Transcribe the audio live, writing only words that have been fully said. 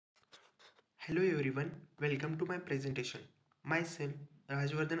Hello everyone, welcome to my presentation. Myself,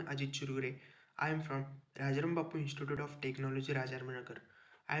 Rajvardhan Ajit Churure. I am from Rajaram Bapu Institute of Technology, Rajarmanagar.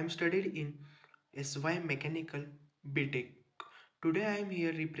 I am studied in SY Mechanical BTech. Today I am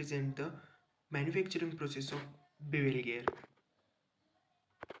here represent the manufacturing process of bevel gear.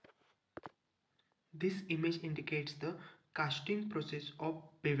 This image indicates the casting process of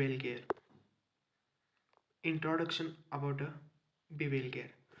bevel gear. Introduction about a bevel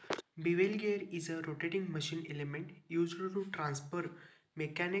gear. Bevel gear is a rotating machine element used to transfer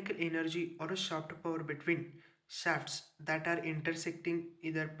mechanical energy or a shaft power between shafts that are intersecting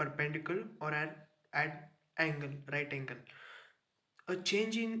either perpendicular or at right angle. A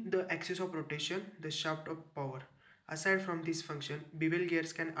change in the axis of rotation, the shaft of power. Aside from this function, bevel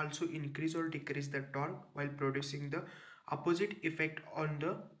gears can also increase or decrease the torque while producing the opposite effect on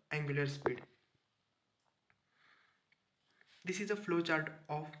the angular speed. This is a flowchart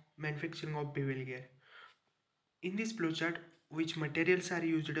of manufacturing of bevel gear. In this flowchart, which materials are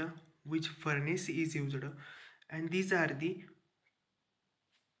used, which furnace is used, and these are the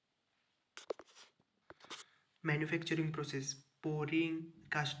manufacturing process: pouring,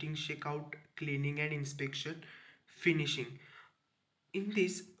 casting, shakeout, cleaning and inspection, finishing. In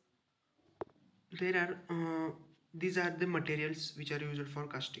this, there are these are the materials which are used for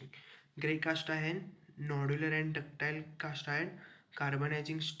casting: grey cast iron, nodular and ductile cast iron,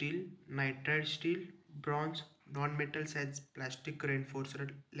 carbonizing steel, nitride steel, bronze, non-metals as plastic reinforced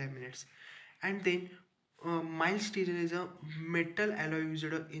laminates. And then mild steel is a metal alloy used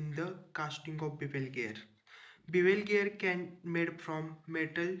in the casting of bevel gear. Bevel gear can made from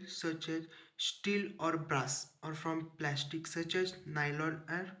metal such as steel or brass, or from plastic such as nylon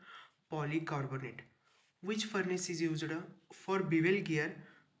or polycarbonate. Which furnace is used? For bevel gear,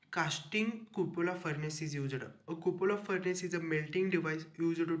 casting cupola furnace is used. A cupola furnace is a melting device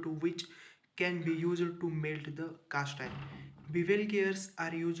used to which can be used to melt the cast iron. Bevel gears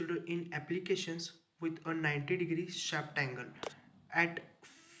are used in applications with a 90-degree shaft angle at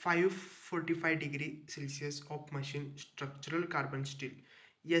 545 degrees Celsius of machine structural carbon steel,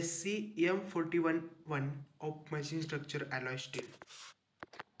 SC of machine structure alloy steel.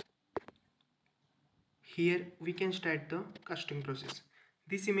 Here we can start the casting process.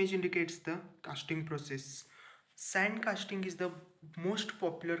 This image indicates the casting process. Sand casting is the most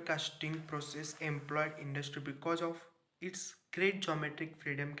popular casting process employed in industry because of its great geometric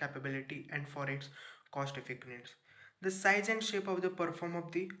freedom capability and for its cost effectiveness. The size and shape of the perform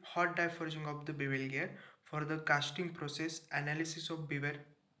of the hot die forging of the bevel gear for the casting process analysis of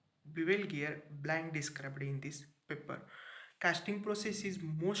bevel gear blank described in this paper. Casting process is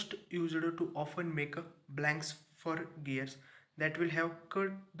most used to often make blanks for gears that will have cut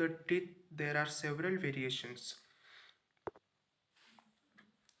the teeth. There are several variations.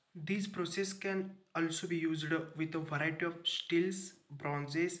 These process can also be used with a variety of steels,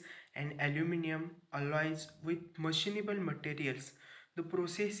 bronzes and aluminum alloys with machinable materials. The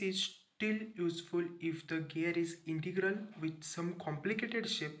process is still useful if the gear is integral with some complicated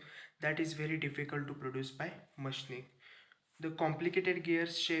shape that is very difficult to produce by machining. The complicated gear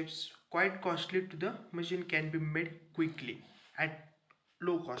shapes quite costly to the machine can be made quickly at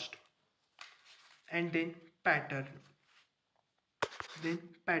low cost. And then pattern. Then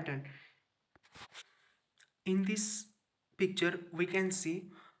pattern. In this picture we can see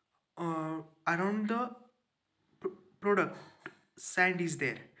around the product sand is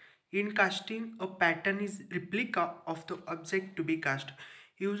there. In casting, a pattern is replica of the object to be cast,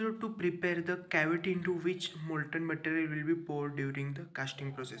 used to prepare the cavity into which molten material will be poured during the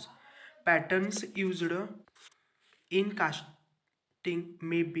casting process. Patterns used in casting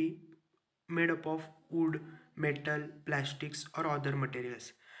may be made up of wood, metal, plastics or other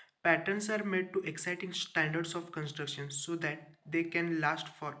materials. Patterns are made to exciting standards of construction so that they can last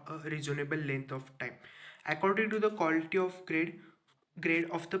for a reasonable length of time according to the quality of grade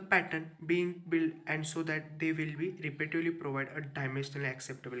of the pattern being built, and so that they will be repeatedly provide a dimensionally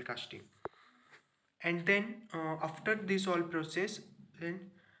acceptable casting. And then after this all process,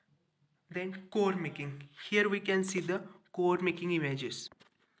 then core making. Here we can see the core making images.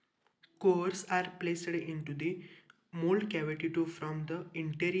 Cores are placed into the mold cavity to from the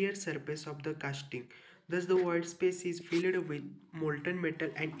interior surface of the casting. Thus the void space is filled with molten metal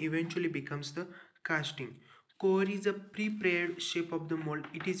and eventually becomes the casting. Core is a pre-prepared shape of the mold.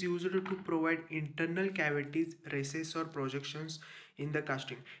 It is used to provide internal cavities, recesses or projections in the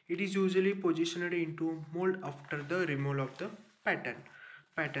casting. It is usually positioned into mold after the removal of the pattern.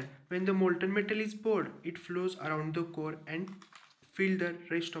 When the molten metal is poured, it flows around the core and fill the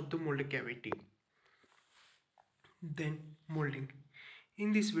rest of the molded cavity. Then molding.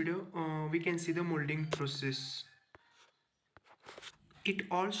 In this video, we can see the molding process. It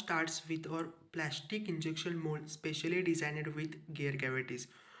all starts with our plastic injection mold specially designed with gear cavities.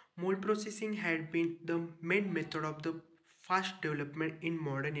 Mold processing had been the main method of the fast development in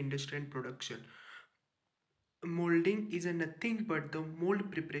modern industry and production. Molding is a nothing but the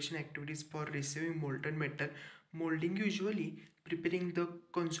mold preparation activities for receiving molten metal. Molding usually preparing the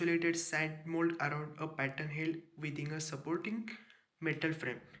consolidated sand mold around a pattern held within a supporting metal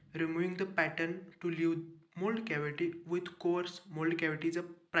frame. Removing the pattern to leave mold cavity with coarse mold cavity is a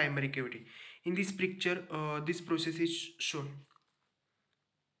primary cavity. In this picture, this process is shown.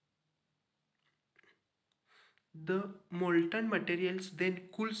 The molten materials then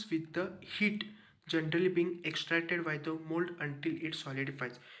cools with the heat generally being extracted by the mold until it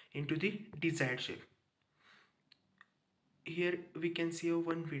solidifies into the desired shape. Here we can see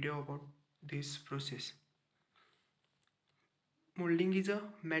one video about this process. Molding is a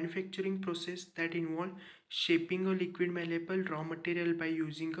manufacturing process that involves shaping a liquid malleable raw material by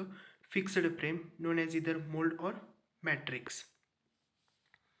using a fixed frame known as either mold or matrix.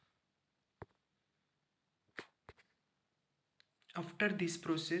 After this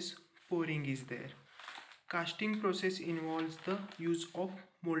process, pouring is there. Casting process involves the use of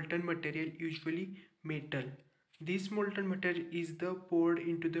molten material, usually metal. This molten material is the poured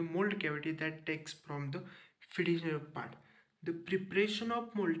into the mold cavity that takes from the finished part. The preparation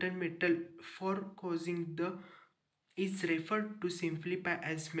of molten metal for causing the is referred to simply by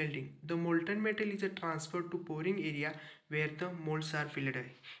as melting. The molten metal is transferred to pouring area where the molds are filled.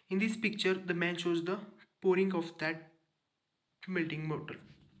 In this picture, the man shows the pouring of that melting metal.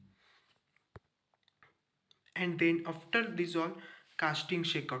 And then after this all, casting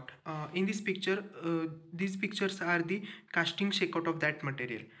shakeout. In this picture, these pictures are the casting shakeout of that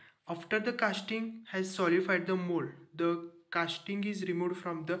material. After the casting has solidified the mold, the casting is removed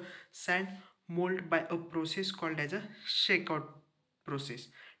from the sand mold by a process called as a shakeout process.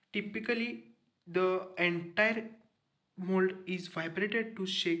 Typically the entire mold is vibrated to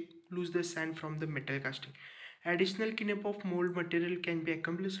shake loose the sand from the metal casting. Additional cleanup of mold material can be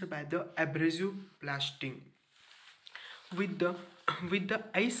accomplished by the abrasive blasting. With the with the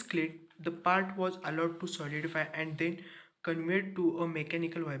ice clit, the part was allowed to solidify and then conveyed to a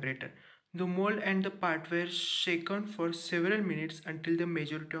mechanical vibrator. The mold and the part were shaken for several minutes until the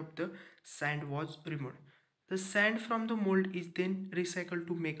majority of the sand was removed. The sand from the mold is then recycled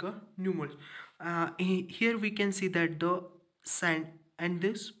to make a new mold. Here we can see that the sand and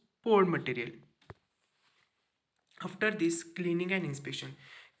this poured material. After this, cleaning and inspection.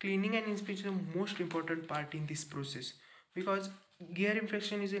 Cleaning and inspection is the most important part in this process because gear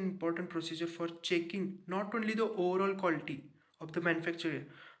inspection is an important procedure for checking not only the overall quality of the manufacturer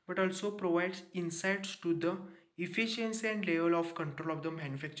but also provides insights to the efficiency and level of control of the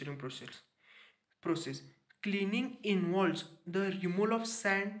manufacturing process. Cleaning involves the removal of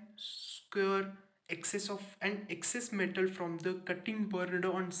sand, square, excess metal from the cutting burned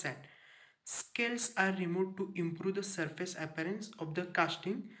on sand. Scales are removed to improve the surface appearance of the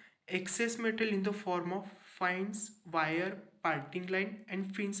casting. Excess metal in the form of fines, wire, parting line,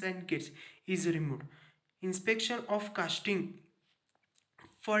 and fins and gates is removed. Inspection of casting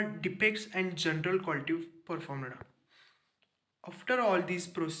for defects and general quality performed. After all this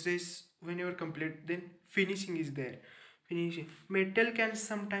process, when you are complete, then finishing is there. Finishing metal can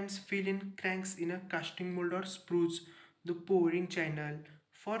sometimes fill in cranks in a casting mold or spruce the pouring channel.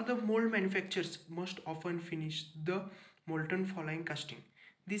 For the mold, manufacturers must often finish the molten following casting.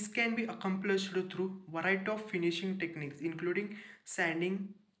 This can be accomplished through variety of finishing techniques including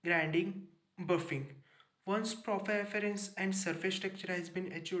sanding, grinding, buffing. Once proper appearance and surface texture has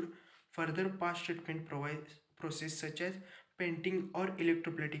been achieved, further past treatment provides process such as painting or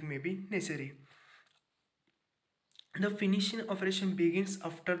electroplating may be necessary. The finishing operation begins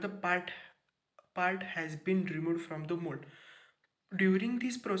after the part has been removed from the mold. During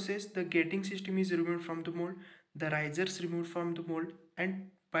this process, the gating system is removed from the mold, the risers removed from the mold,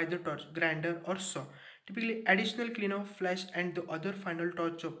 and by the torch, grinder, or saw. Typically, additional cleanup, flash, and the other final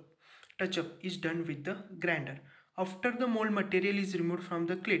touch up is done with the grinder. After the mold material is removed from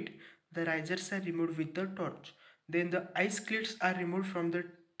the clit, the risers are removed with the torch. Then the ice clits are removed from the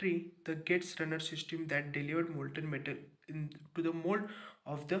tree, the gates runner system that delivered molten metal to the mold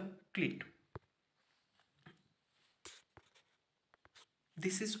of the clit.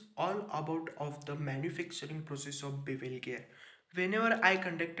 This is all about of the manufacturing process of bevel gear. Whenever I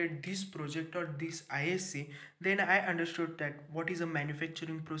conducted this project or this ISC, then I understood that what is a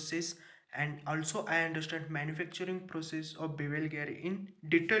manufacturing process, and also I understand manufacturing process of bevel gear in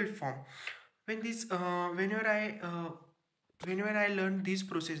detailed form. Whenever I whenever I learned this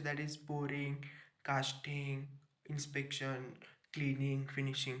process, that is pouring, casting, inspection, cleaning,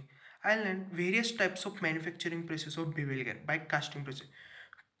 finishing, I learned various types of manufacturing process of bevel gear by casting process.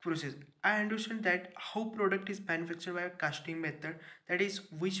 I understand that how product is manufactured by a casting method, that is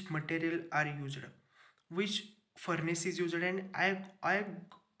which material are used, which furnace is used, and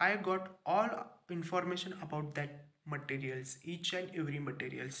I got all information about that materials, each and every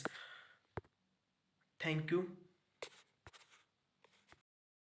materials. Thank you.